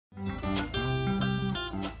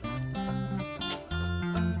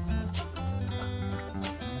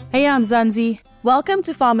Hey, I'm Zanzi. Welcome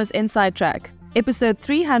to Farmers Inside Track, episode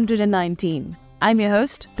 319. I'm your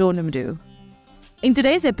host, Dornamdu. In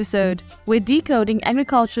today's episode, we're decoding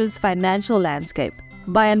agriculture's financial landscape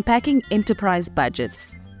by unpacking enterprise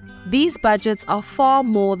budgets. These budgets are far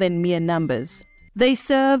more than mere numbers. They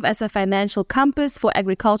serve as a financial compass for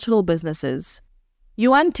agricultural businesses.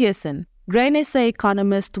 Johan Teessen, Grain SA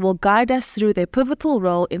economist, will guide us through their pivotal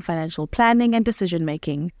role in financial planning and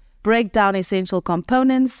decision-making, break down essential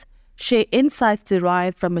components, share insights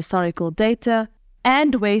derived from historical data,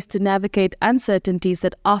 and ways to navigate uncertainties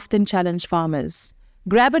that often challenge farmers.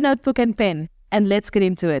 Grab a notebook and pen, and let's get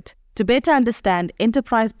into it to better understand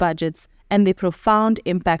enterprise budgets and their profound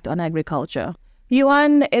impact on agriculture.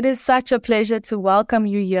 Johan, it is such a pleasure to welcome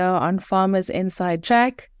you here on Farmers Inside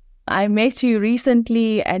Track. I met you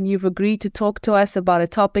recently, and you've agreed to talk to us about a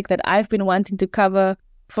topic that I've been wanting to cover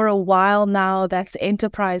for a while now, that's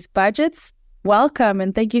enterprise budgets. Welcome,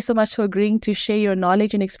 and thank you so much for agreeing to share your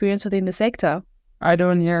knowledge and experience within the sector.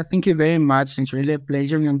 Thank you very much. It's really a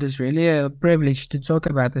pleasure and it's really a privilege to talk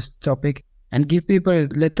about this topic and give people a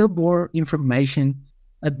little more information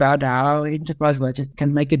about how enterprise budget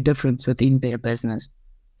can make a difference within their business.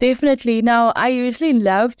 Definitely. Now, I usually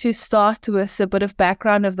love to start with a bit of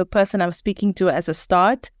background of the person I'm speaking to as a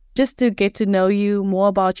start, just to get to know you more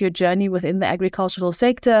about your journey within the agricultural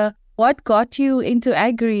sector. What got you into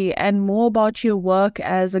agri, and more about your work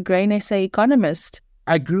as a Grain SA economist?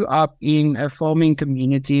 I grew up in a farming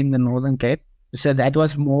community in the Northern Cape. So that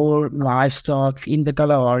was more livestock in the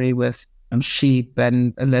Kalahari with sheep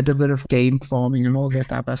and a little bit of game farming and all that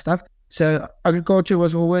type of stuff. So agriculture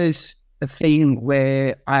was always a thing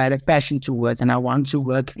where I had a passion towards and I wanted to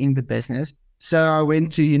work in the business. So I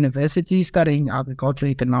went to university studying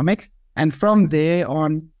agricultural economics. And from there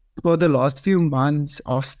on, for the last few months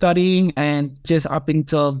of studying and just up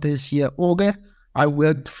until this year, August, I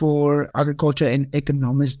worked for agriculture and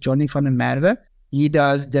economist Johnny van der Merwe. He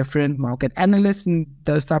does different market analysts and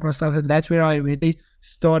those type of stuff. And that's where I really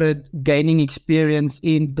started gaining experience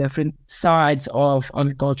in different sides of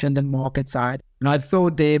agriculture and the market side. And I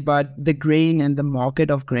thought there, but the grain and the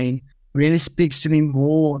market of grain really speaks to me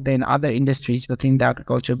more than other industries within the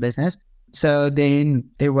agriculture business. So then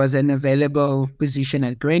there was an available position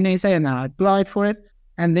at Grain SA and I applied for it.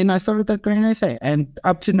 And then I started at Grain SA. And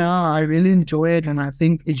up to now, I really enjoy it. And I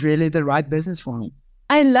think it's really the right business for me.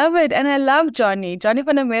 I love it. And I love Johnny. Johnny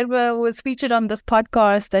van der Merwe was featured on this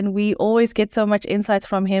podcast, and we always get so much insights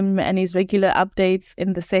from him and his regular updates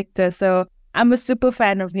in the sector. So I'm a super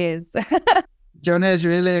fan of his. Johnny is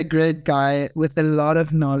really a great guy with a lot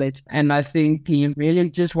of knowledge. And I think he really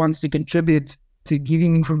just wants to contribute to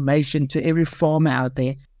giving information to every farmer out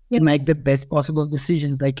there to make the best possible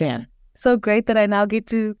decisions they can. So great that I now get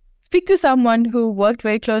to speak to someone who worked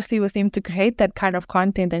very closely with him to create that kind of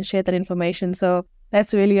content and share that information. So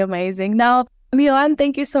that's really amazing. Now, Johan,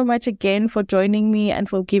 thank you so much again for joining me and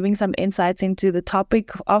for giving some insights into the topic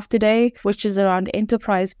of today, which is around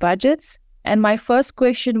enterprise budgets. And my first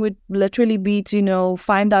question would literally be to,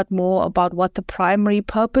 find out more about what the primary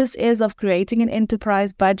purpose is of creating an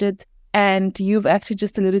enterprise budget. And you've actually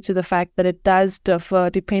just alluded to the fact that it does differ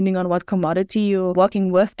depending on what commodity you're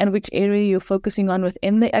working with and which area you're focusing on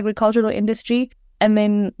within the agricultural industry. And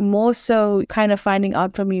then more so kind of finding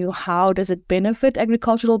out from you, how does it benefit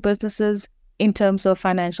agricultural businesses in terms of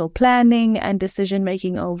financial planning and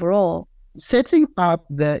decision-making overall? Setting up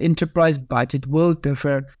the enterprise budget will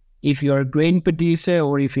differ if you're a grain producer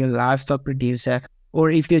or if you're a livestock producer or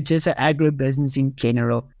if you're just an agribusiness in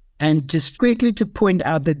general. And just quickly to point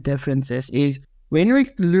out the differences is when we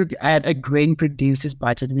look at a grain producer's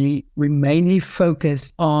budget, we mainly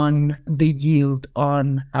focus on the yield,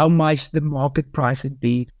 on how much the market price would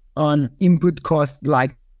be, on input costs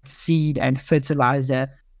like seed and fertilizer,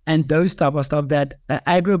 and those type of stuff that an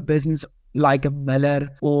agribusiness like a miller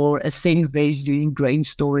or a Senvest doing grain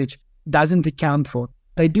storage doesn't account for.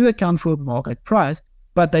 They do account for market price,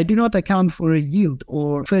 but they do not account for a yield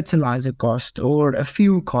or fertilizer cost or a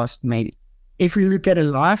fuel cost maybe. If we look at a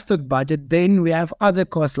livestock budget, then we have other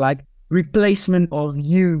costs like replacement of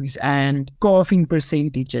ewes and calving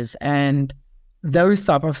percentages and those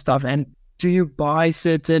type of stuff. And do you buy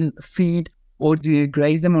certain feed or do you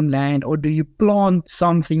graze them on land or do you plant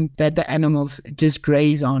something that the animals just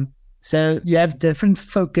graze on? So you have different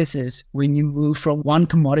focuses when you move from one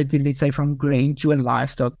commodity, let's say from grain to a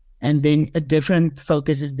livestock. And then a different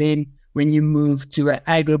focus is then when you move to an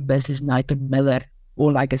agribusiness like a miller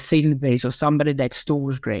or like a Senvest or somebody that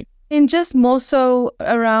stores grain. And just more so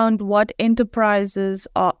around what enterprises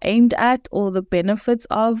are aimed at or the benefits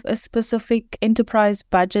of a specific enterprise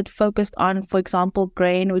budget focused on, for example,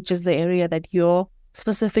 grain, which is the area that you're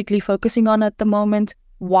specifically focusing on at the moment?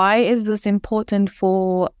 Why is this important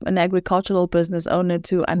for an agricultural business owner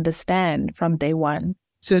to understand from day one?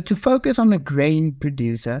 So to focus on a grain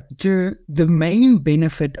producer, the main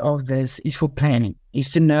benefit of this is for planning,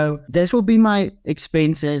 is to know this will be my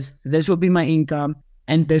expenses, this will be my income,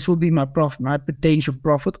 and this will be my profit, my potential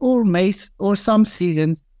profit, or some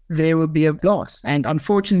seasons there will be a loss. And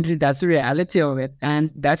unfortunately, that's the reality of it.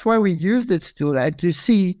 And that's why we use this tool to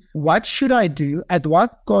see what should I do, at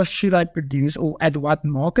what cost should I produce, or at what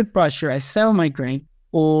market price should I sell my grain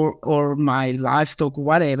or my livestock,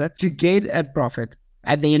 whatever, to get a profit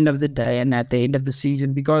at the end of the day and at the end of the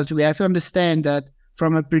season. Because we have to understand that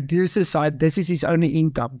from a producer's side, this is his only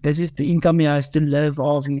income. This is the income he has to live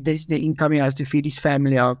off. This is the income he has to feed his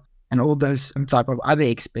family off and all those type of other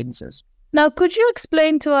expenses. Now, could you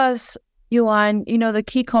explain to us, Johan, the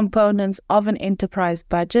key components of an enterprise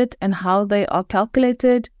budget and how they are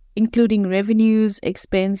calculated, including revenues,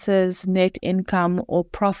 expenses, net income, or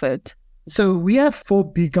profit? So we have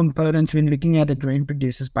 4 big components when looking at a grain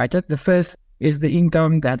producer's budget. The first is the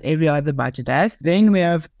income that every other budget has. Then we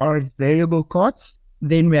have our variable costs.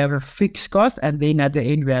 Then we have a fixed cost. And then at the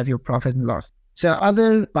end, we have your profit and loss. So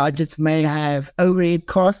other budgets may have overhead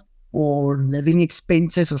costs or living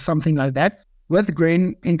expenses or something like that. With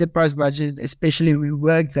grain enterprise budget, especially, we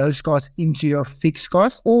work those costs into your fixed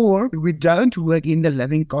costs, or we don't work in the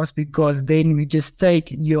living costs, because then we just take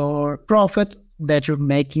your profit that you're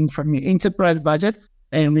making from your enterprise budget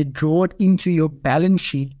and we draw it into your balance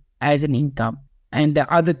sheet as an income, and the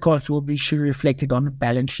other costs will be reflected on the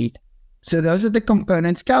balance sheet. So those are the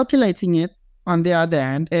components. Calculating it, on the other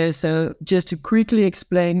hand, is just to quickly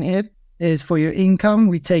explain it, is for your income,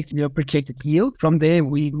 we take your projected yield. From there,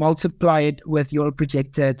 we multiply it with your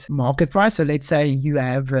projected market price. So let's say you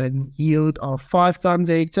have a yield of 5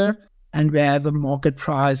 tons a hectare and we have a market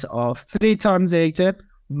price of 3 tons a hectare.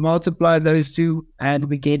 Multiply those two and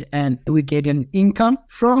we get an income.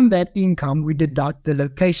 From that income, we deduct the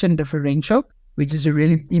location differential, which is a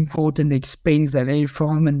really important expense that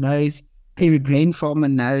every grain farmer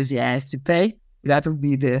knows he has to pay. That will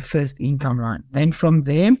be the first income line. Then from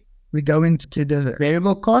there, we go into the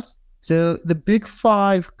variable cost. So the big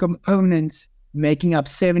 5 components making up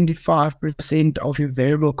 75% of your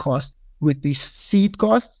variable cost would be seed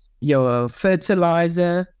costs, your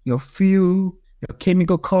fertilizer, your fuel, your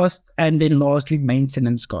chemical costs, and then lastly,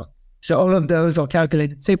 maintenance costs. So all of those are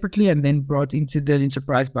calculated separately and then brought into the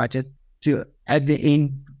enterprise budget to, at the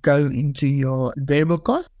end, go into your variable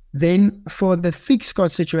cost. Then for the fixed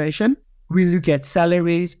cost situation, we look at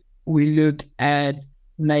salaries, we look at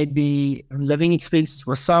maybe living expenses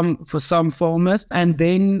for some farmers, and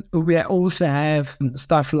then we also have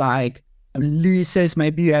stuff like leases.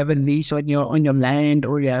 Maybe you have a lease on your land,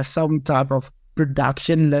 or you have some type of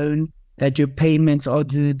production loan that your payments are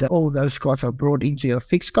due. All those costs are brought into your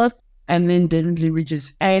fixed cost, and then definitely we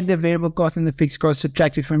just add the variable cost and the fixed cost,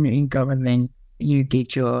 subtract it from your income, and then you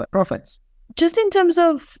get your profits. Just in terms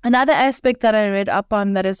of another aspect that I read up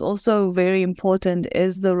on that is also very important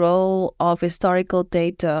is the role of historical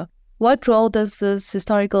data. What role does this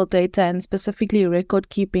historical data and specifically record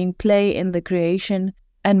keeping play in the creation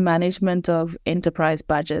and management of enterprise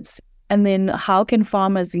budgets? And then how can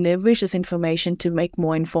farmers leverage this information to make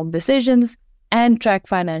more informed decisions and track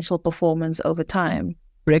financial performance over time?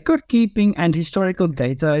 Record keeping and historical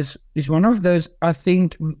data is one of those, I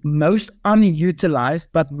think, most unutilized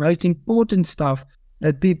but most important stuff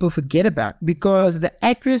that people forget about, because the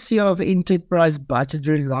accuracy of enterprise budget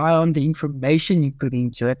rely on the information you put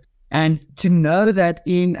into it. And to know that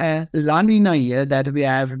in a La Nina year that we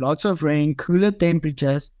have lots of rain, cooler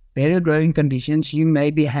temperatures, better growing conditions, you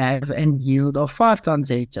maybe have a yield of 5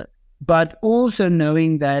 tons a hectare. But also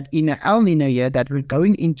knowing that in an El Nino year that we're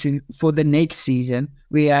going into for the next season,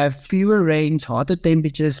 we have fewer rains, hotter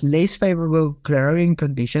temperatures, less favorable growing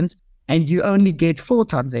conditions, and you only get 4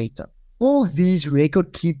 tons a hectare. All these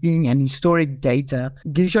record keeping and historic data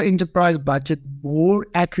gives your enterprise budget more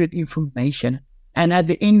accurate information. And at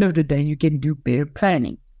the end of the day, you can do better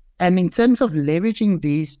planning. And in terms of leveraging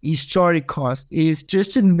these historic costs is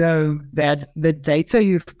just to know that the data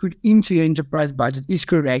you've put into your enterprise budget is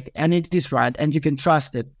correct and it is right and you can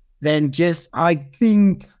trust it. Then I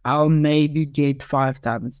think I'll maybe get 5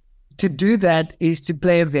 tons. To do that is to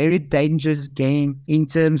play a very dangerous game in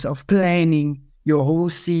terms of planning your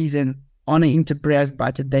whole season on an enterprise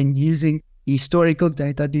budget than using historical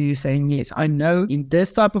data. Do you saying, yes, I know in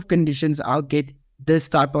this type of conditions, I'll get this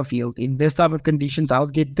type of yield. In this type of conditions, I'll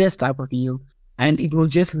get this type of yield. And it will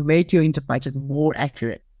just make your enterprise budget more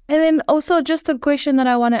accurate. And then also just a question that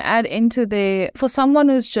I want to add into there, for someone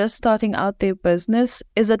who's just starting out their business,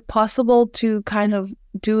 is it possible to kind of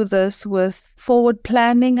do this with forward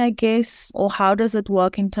planning, I guess? Or how does it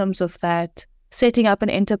work in terms of that? Setting up an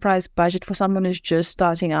enterprise budget for someone who's just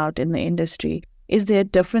starting out in the industry. Is there a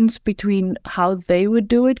difference between how they would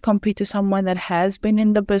do it compared to someone that has been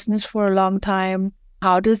in the business for a long time?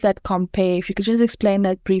 How does that compare? If you could just explain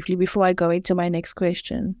that briefly before I go into my next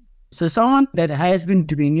question. So someone that has been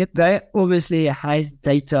doing it, they obviously has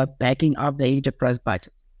data backing up the enterprise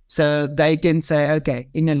budget. So they can say, okay,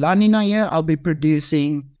 in a La Nina year, I'll be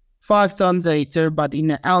producing 5 tons a hectare, but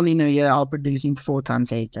in an El Nino year, I'll be producing 4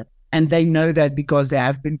 tons a hectare. And they know that because they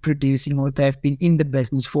have been producing or they have been in the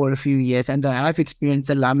business for a few years and they have experienced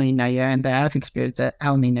a La Nina year and they have experienced an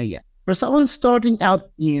El Nino year. For someone starting out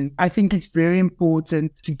new, I think it's very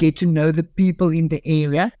important to get to know the people in the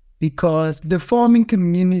area, because the farming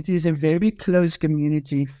community is a very close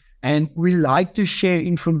community and we like to share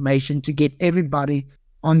information to get everybody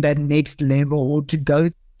on that next level or to go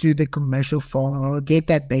to the commercial farm or get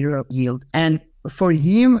that better yield. And for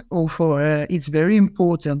him or for her, it's very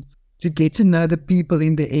important to get to know the people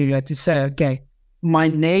in the area, to say, okay, my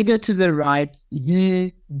neighbor to the right,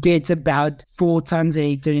 he gets about 4 tons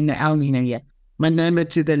a hectare in the El Nino year. My neighbor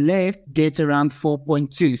to the left gets around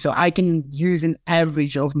 4.2. So I can use an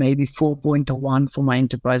average of maybe 4.1 for my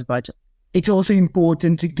enterprise budget. It's also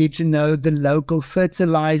important to get to know the local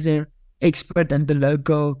fertilizer expert and the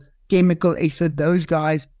local chemical expert. Those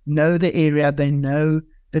guys know the area. They know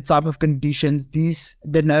the type of conditions.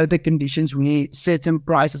 They know the conditions where certain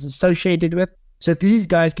prices associated with. So these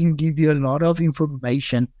guys can give you a lot of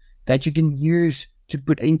information that you can use to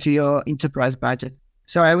put into your enterprise budget.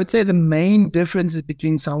 So I would say the main differences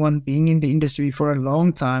between someone being in the industry for a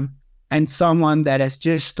long time and someone that has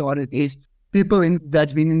just started is people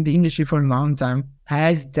that's been in the industry for a long time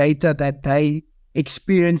has data that they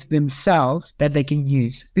experience themselves that they can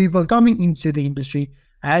use. People coming into the industry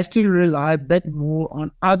has to rely a bit more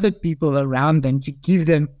on other people around them to give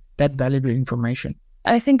them that valuable information.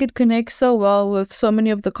 I think it connects so well with so many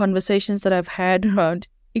of the conversations that I've had around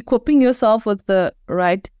equipping yourself with the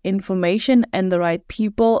right information and the right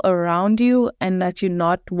people around you, and that you're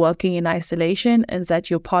not working in isolation, and that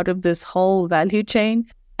you're part of this whole value chain,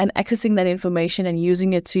 and accessing that information and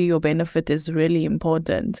using it to your benefit is really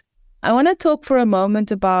important. I want to talk for a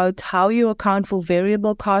moment about how you account for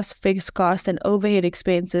variable costs, fixed costs, and overhead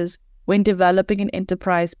expenses when developing an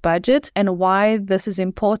enterprise budget, and why this is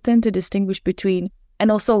important to distinguish between, and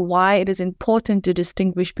also why it is important to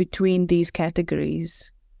distinguish between these categories.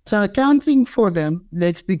 So accounting for them,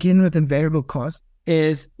 let's begin with the variable cost,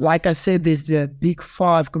 is, like I said, there's the big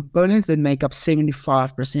 5 components that make up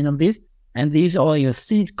 75% of this. And these are your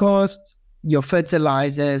seed costs, your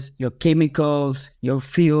fertilizers, your chemicals, your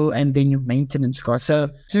fuel, and then your maintenance costs. So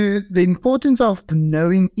the importance of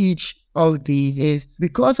knowing each of these is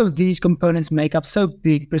because of these components make up so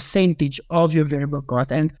big percentage of your variable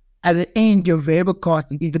cost. And at the end, your variable cost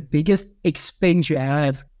is the biggest expense you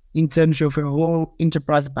have in terms of your whole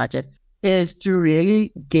enterprise budget, is to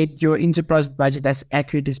really get your enterprise budget as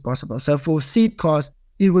accurate as possible. So for seed cost,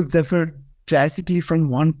 it will differ drastically from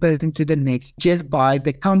one person to the next just by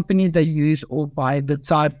the company they use or by the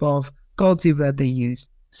type of cultivar they use.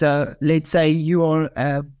 So let's say you are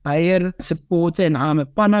a Bayer supporter and I'm a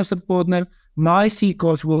Pannar supporter. My seed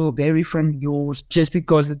cost will vary from yours just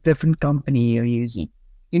because of the different company you're using.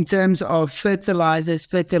 In terms of fertilizers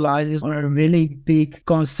are a really big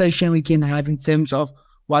conversation we can have in terms of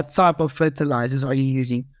what type of fertilizers are you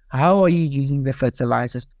using? How are you using the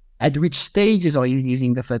fertilizers? At which stages are you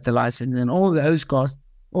using the fertilizers? And all those costs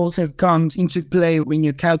also comes into play when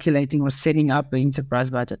you're calculating or setting up an enterprise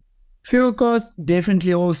budget. Fuel costs,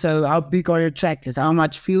 definitely also, how big are your tractors? How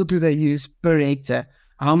much fuel do they use per hectare?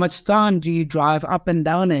 How much time do you drive up and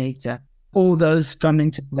down a hectare? All those come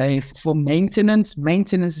into play. For maintenance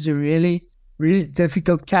is a really, really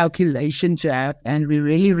difficult calculation to have, and we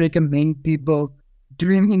really recommend people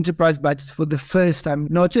doing enterprise budgets for the first time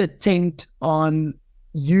not to attempt on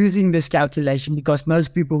using this calculation, because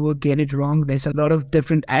most people will get it wrong. There's a lot of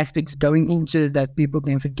different aspects going into it that people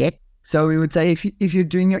can forget. So we would say if you're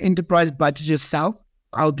doing your enterprise budget yourself,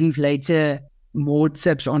 I'll give later more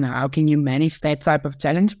tips on how can you manage that type of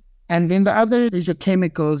challenge. And then the other is your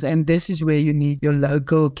chemicals, and this is where you need your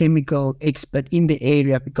local chemical expert in the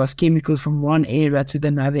area, because chemicals from one area to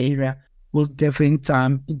another area will differ in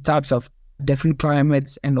types of different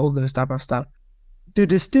climates and all those type of stuff. to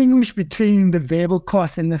distinguish between the variable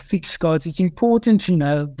costs and the fixed costs, it's important to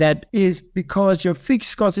know that is because your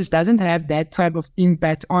fixed costs doesn't have that type of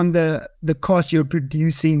impact on the cost you're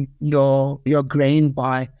producing your grain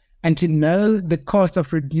by. And to know the cost of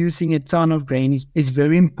producing a ton of grain is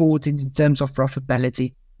very important in terms of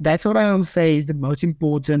profitability. That's what I will say is the most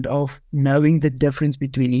important of knowing the difference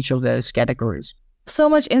between each of those categories. So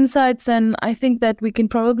much insights, and I think that we can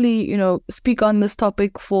probably, speak on this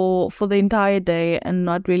topic for the entire day and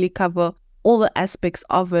not really cover all the aspects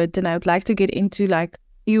of it. And I would like to get into, like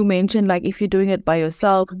you mentioned, like if you're doing it by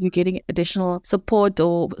yourself, you're getting additional support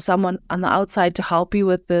or someone on the outside to help you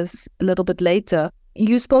with this a little bit later.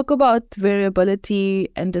 You spoke about variability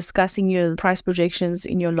and discussing your price projections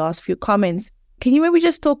in your last few comments. Can you maybe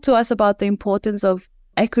just talk to us about the importance of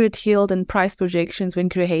accurate yield and price projections when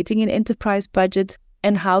creating an enterprise budget,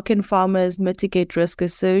 and how can farmers mitigate risk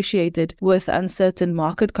associated with uncertain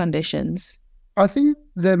market conditions? I think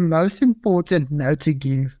the most important note to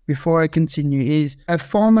give before I continue is a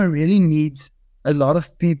farmer really needs a lot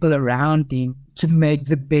of people around him to make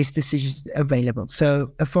the best decisions available.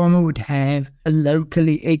 So a farmer would have a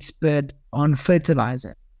locally expert on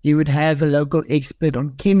fertilizer. He would have a local expert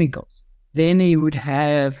on chemicals. Then he would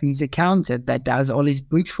have his accountant that does all his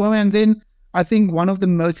books for him. And then I think one of the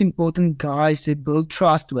most important guys to build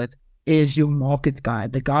trust with is your market guy,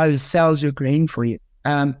 the guy who sells your grain for you.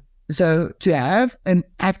 So to have an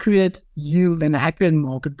accurate yield and accurate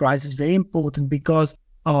market price is very important, because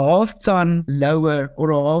a half ton lower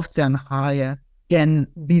or a half ton higher can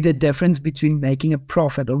be the difference between making a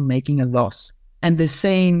profit or making a loss. And the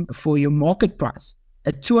same for your market price.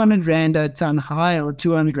 A 200 Rand a ton higher or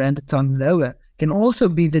 200 Rand a ton lower can also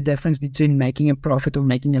be the difference between making a profit or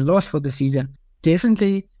making a loss for the season.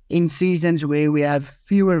 Definitely in seasons where we have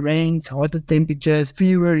fewer rains, hotter temperatures,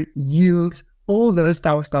 fewer yields, all those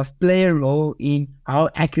type of stuff play a role in how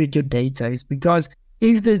accurate your data is. Because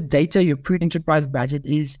if the data you put enterprise budget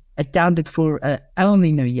is accounted for a El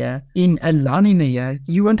Nino year, in a La Nina year,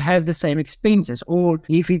 you won't have the same expenses. Or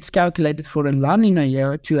if it's calculated for a La Nina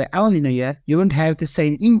year to an El Nino year, you won't have the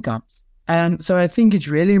same incomes. So I think it's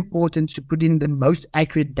really important to put in the most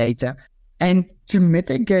accurate data. And to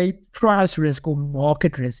mitigate price risk or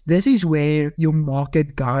market risk, this is where your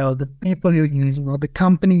market guy or the people you're using or the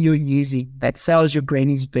company you're using that sells your grain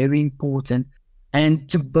is very important. And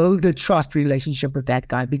to build a trust relationship with that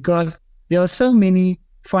guy, because there are so many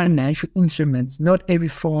financial instruments not every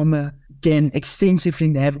farmer can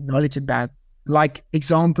extensively have knowledge about. Like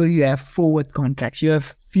example, you have forward contracts, you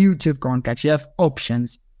have future contracts, you have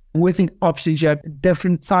options. Within options, you have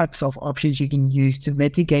different types of options you can use to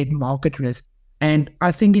mitigate market risk. And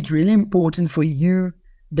I think it's really important for you,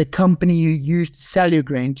 the company you use to sell your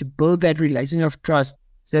grain, to build that relationship of trust.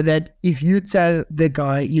 So that if you tell the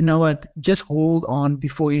guy, you know what, just hold on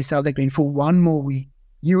before you sell the grain for one more week,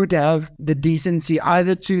 you would have the decency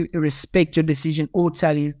either to respect your decision or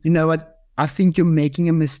tell you, you know what, I think you're making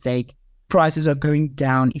a mistake. Prices are going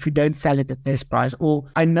down if you don't sell it at this price. Or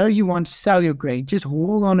I know you want to sell your grain, just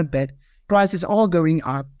hold on a bit. Prices are going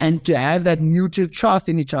up, and to have that mutual trust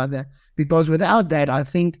in each other. Because without that, I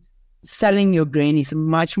think selling your grain is a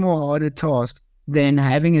much more harder task than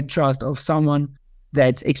having a trust of someone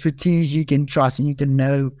that's expertise you can trust and you can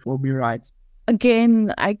know will be right.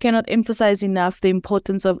 Again, I cannot emphasize enough the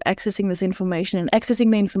importance of accessing this information and accessing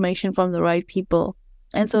the information from the right people.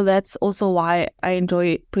 And so that's also why I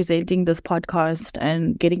enjoy presenting this podcast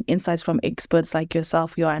and getting insights from experts like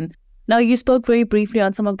yourself, Johan. Now, you spoke very briefly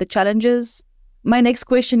on some of the challenges. My next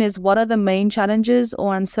question is, what are the main challenges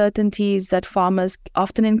or uncertainties that farmers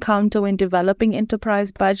often encounter when developing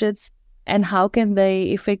enterprise budgets? And how can they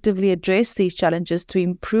effectively address these challenges to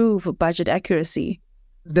improve budget accuracy?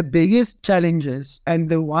 The biggest challenges, and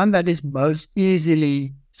the one that is most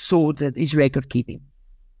easily sorted, is record keeping.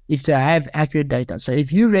 If they have accurate data. So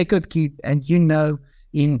if you record keep and you know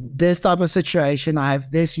in this type of situation, I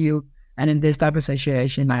have this yield, and in this type of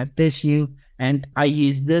situation, I have this yield, and I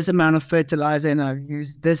use this amount of fertilizer and I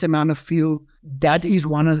use this amount of fuel. That is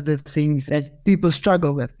one of the things that people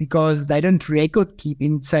struggle with, because they don't record keep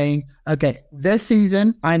in saying, okay, this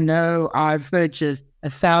season, I know I've purchased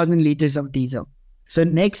 1,000 liters of diesel. So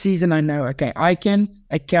next season, I know, okay, I can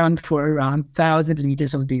account for around 1,000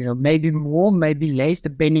 liters of diesel, maybe more, maybe less,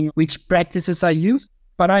 depending on which practices I use.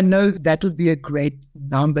 But I know that would be a great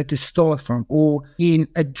number to start from. Or in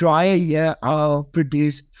a drier year, I'll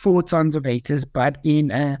produce 4 tons of acres, but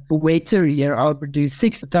in a wetter year, I'll produce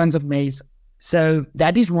 6 tons of maize. So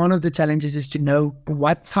that is one of the challenges, is to know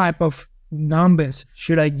what type of numbers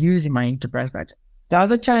should I use in my enterprise budget. The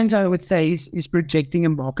other challenge I would say is projecting a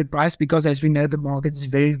market price, because as we know, the market is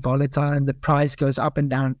very volatile and the price goes up and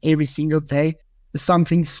down every single day.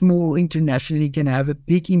 Something small internationally can have a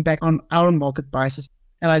big impact on our market prices.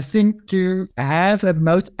 And I think to have a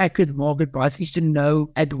most accurate market price is to know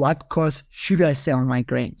at what cost should I sell my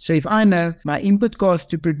grain. So if I know my input cost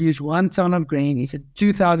to produce 1 ton of grain is at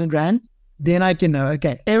 2,000 Rand, then I can know,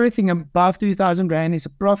 okay, everything above 2,000 Rand is a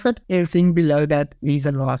profit, everything below that is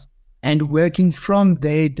a loss. And working from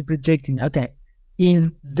there to projecting, okay,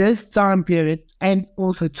 in this time period, and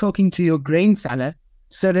also talking to your grain seller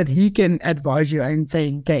so that he can advise you and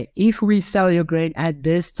say, okay, if we sell your grain at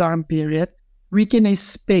this time period, we can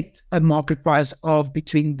expect a market price of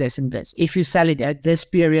between this and this. If you sell it at this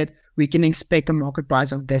period, we can expect a market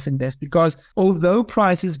price of this and this. Because although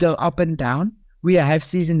prices go up and down, we have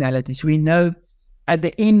seasonalities. We know at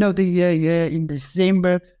the end of the year in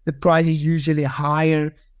December, the price is usually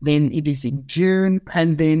higher than it is in June,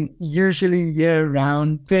 and then usually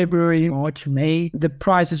year-round, February, March, May, the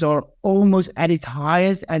prices are almost at its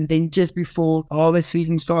highest, and then just before harvest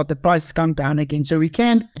season starts, the prices come down again. So we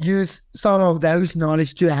can use some of those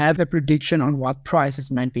knowledge to have a prediction on what prices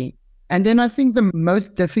might be. And then I think the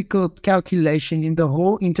most difficult calculation in the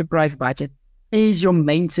whole enterprise budget is your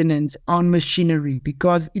maintenance on machinery,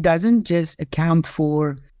 because it doesn't just account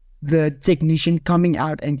for the technician coming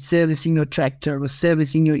out and servicing your tractor or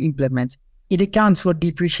servicing your implements. It accounts for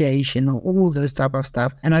depreciation or all those type of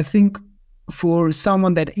stuff. And I think for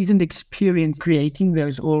someone that isn't experienced creating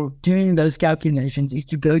those or doing those calculations is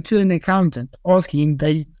to go to an accountant, ask him,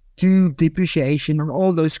 they do depreciation on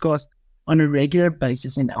all those costs on a regular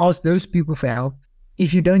basis, and ask those people for help.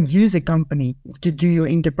 If you don't use a company to do your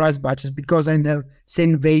enterprise budgets, because I know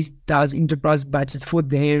Senvase does enterprise budgets for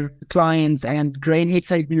their clients, and Grain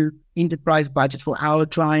SA do enterprise budgets for our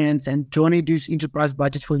clients, and Johnny does enterprise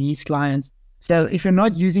budgets for his clients. So if you're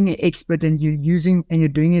not using an expert and you're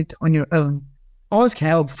doing it on your own, ask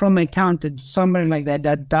help from an accountant, somebody like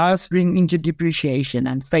that does bring into depreciation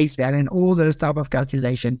and face value and all those type of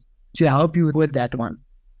calculations to help you with that one.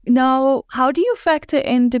 Now, how do you factor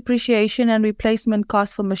in depreciation and replacement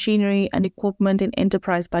costs for machinery and equipment in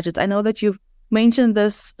enterprise budgets? I know that you've mentioned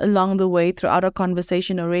this along the way throughout our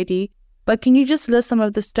conversation already, but can you just list some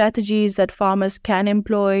of the strategies that farmers can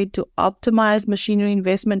employ to optimize machinery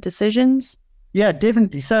investment decisions? Yeah,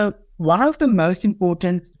 definitely. So one of the most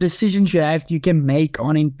important decisions you can make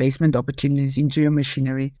on investment opportunities into your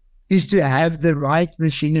machinery is to have the right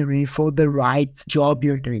machinery for the right job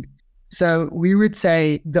you're doing. So we would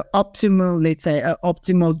say the optimal, let's say an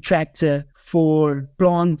optimal tractor for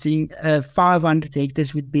planting 500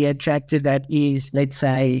 hectares would be a tractor that is, let's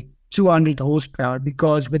say, 200 horsepower,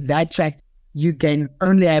 because with that tractor, you can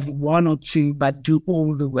only have 1 or 2, but do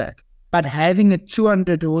all the work. But having a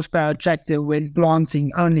 200 horsepower tractor when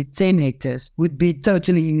planting only 10 hectares would be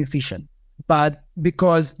totally inefficient. But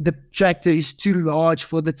because the tractor is too large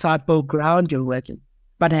for the type of ground you're working.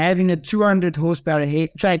 But having a 200 horsepower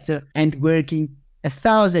tractor and working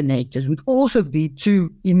 1,000 hectares would also be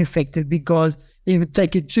too ineffective, because it would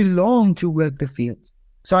take you too long to work the fields.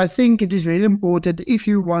 So I think it is really important, if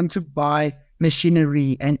you want to buy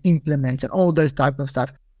machinery and implements and all those type of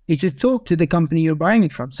stuff, you should talk to the company you're buying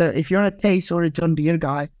it from. So if you're a Case or a John Deere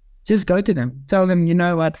guy, just go to them. Tell them, you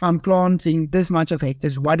know what, I'm planting this much of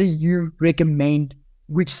hectares. What do you recommend?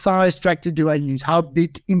 Which size tractor do I use? How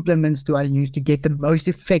big implements do I use to get the most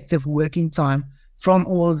effective working time from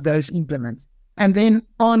all of those implements? And then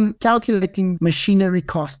on calculating machinery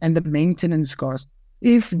costs and the maintenance costs,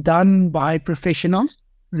 if done by professionals,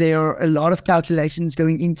 there are a lot of calculations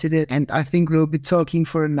going into that. And I think we'll be talking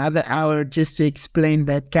for another hour just to explain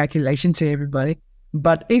that calculation to everybody.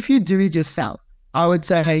 But if you do it yourself, I would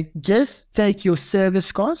say, hey, just take your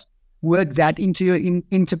service cost, work that into your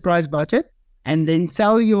enterprise budget, and then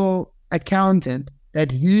tell your accountant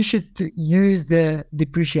that you should use the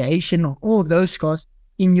depreciation of all those costs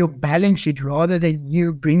in your balance sheet, rather than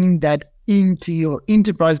you bringing that into your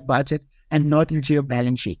enterprise budget and not into your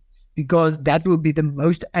balance sheet, because that will be the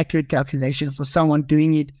most accurate calculation for someone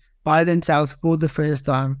doing it by themselves for the first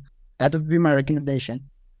time. That would be my recommendation.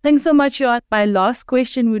 Thanks so much, Johan. My last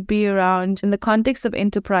question would be around, in the context of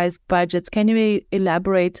enterprise budgets, can you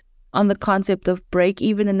elaborate on the concept of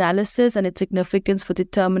break-even analysis and its significance for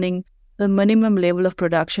determining the minimum level of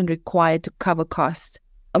production required to cover costs?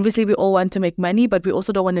 Obviously, we all want to make money, but we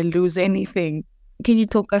also don't want to lose anything. Can you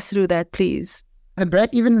talk us through that, please? A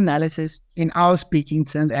break-even analysis, in our speaking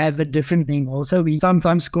terms, have a different name also. We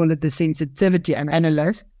sometimes call it the sensitivity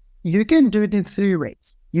analysis. You can do it in 3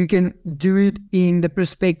 ways. You can do it in the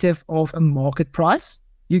perspective of a market price.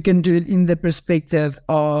 You can do it in the perspective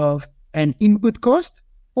of an input cost,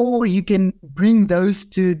 or you can bring those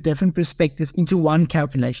two different perspectives into one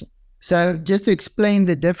calculation. So just to explain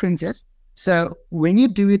the differences, so when you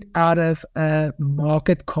do it out of a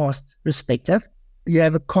market cost perspective, you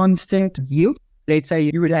have a constant yield. Let's say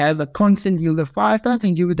you would have a constant yield of 5 tons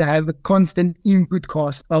and you would have a constant input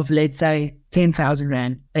cost of, let's say, 10,000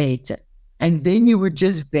 Rand a hectare. And then you would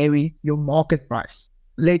just vary your market price.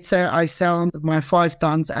 Let's say I sell my 5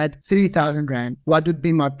 tons at 3,000 Rand. What would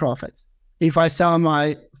be my profit? If I sell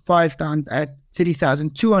my 5 tons at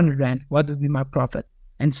 3,200 Rand, what would be my profit?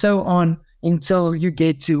 And so on until you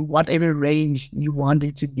get to whatever range you want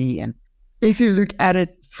it to be in. If you look at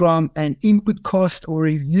it from an input cost or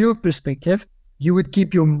a yield perspective, you would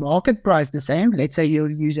keep your market price the same. Let's say you'll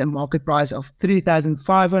use a market price of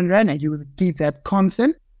 3,500 Rand and you would keep that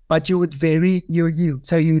constant, but you would vary your yield.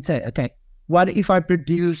 So you would say, okay, what if I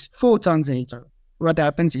produce 4 tons a hectare? What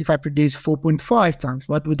happens if I produce 4.5 tons?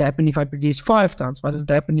 What would happen if I produce 5 tons? What would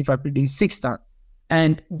happen if I produce 6 tons?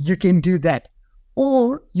 And you can do that.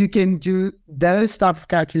 Or you can do those type of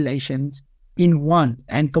calculations in one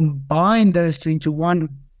and combine those two into one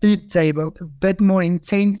big table, a bit more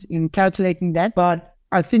intense in calculating that. But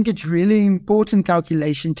I think it's really important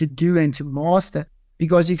calculation to do and to master,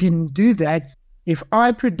 because if you do that, if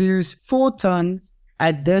I produce 4 tons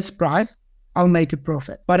at this price, I'll make a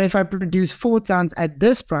profit. But if I produce 4 tons at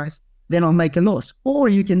this price, then I'll make a loss. Or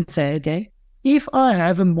you can say, okay, if I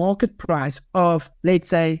have a market price of, let's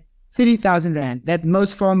say, 30,000 Rand, that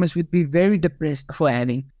most farmers would be very depressed for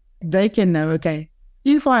having, they can know, okay,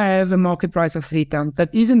 if I have a market price of 3 tons, that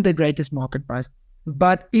isn't the greatest market price.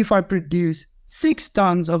 But if I produce 6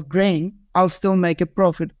 tons of grain, I'll still make a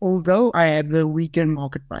profit, although I have the weaker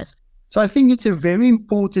market price. So I think it's a very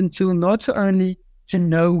important tool, not to only to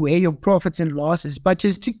know where your profits and losses, but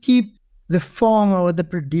just to keep the farmer or the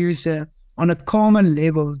producer on a common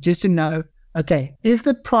level, just to know, okay, if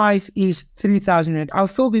the price is 3,000 Rand, I'll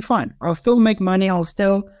still be fine. I'll still make money. I'll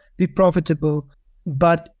still be profitable.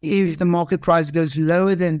 But if the market price goes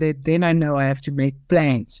lower than that, then I know I have to make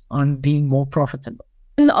plans on being more profitable.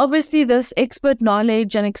 And obviously, this expert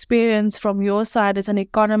knowledge and experience from your side as an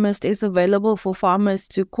economist is available for farmers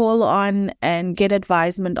to call on and get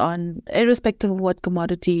advisement on, irrespective of what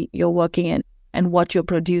commodity you're working in and what you're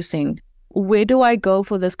producing. Where do I go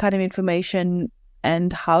for this kind of information,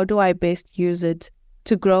 and how do I best use it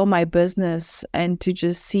to grow my business and to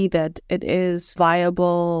just see that it is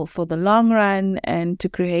viable for the long run and to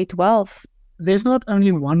create wealth? There's not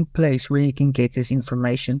only one place where you can get this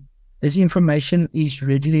information. This information is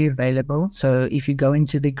readily available. So if you go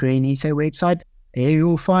into the Grain SA website, there you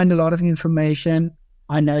will find a lot of information.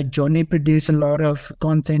 I know Johnny produced a lot of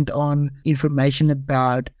content on information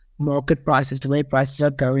about market prices, the way prices are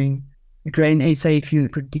going. Grain SA, if you're a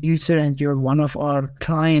producer and you're one of our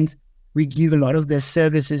clients, we give a lot of the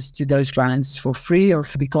services to those clients for free or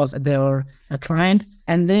because they're a client.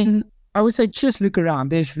 And then I would say just look around.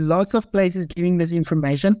 There's lots of places giving this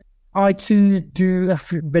information. I too do a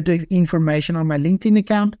bit of information on my LinkedIn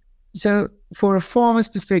account. So for a farmer's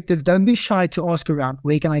perspective, don't be shy to ask around,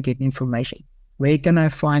 where can I get information? Where can I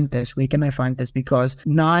find this? Where can I find this? Because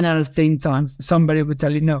 9 out of 10 times, somebody will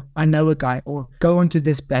tell you, no, I know a guy, or go onto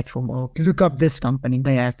this platform, or look up this company.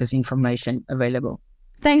 They have this information available.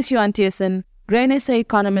 Thanks, Johan Teessen, Grain SA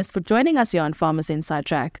economist, for joining us here on Farmers Inside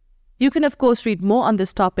Track. You can, of course, read more on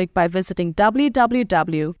this topic by visiting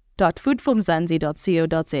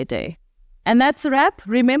www.foodformzansi.co.za. And that's a wrap.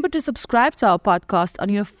 Remember to subscribe to our podcast on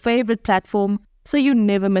your favorite platform so you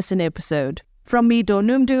never miss an episode. From me,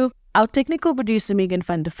 Donumdu, our technical producer Megan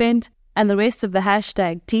van der Vent, and the rest of the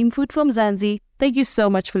hashtag Team Food from Zanzi, thank you so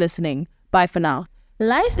much for listening. Bye for now.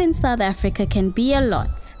 Life in South Africa can be a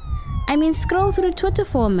lot. I mean, scroll through Twitter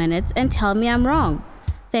for a minute and tell me I'm wrong.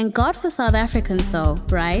 Thank God for South Africans though,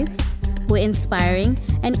 right? We're inspiring,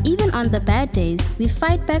 and even on the bad days, we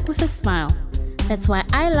fight back with a smile. That's why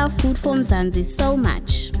I love Food for Mzansi so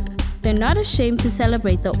much. They're not ashamed to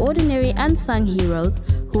celebrate the ordinary unsung heroes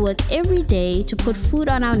who work every day to put food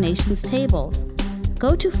on our nation's tables.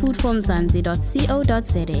 Go to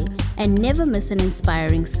foodformzansi.co.za and never miss an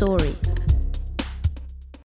inspiring story.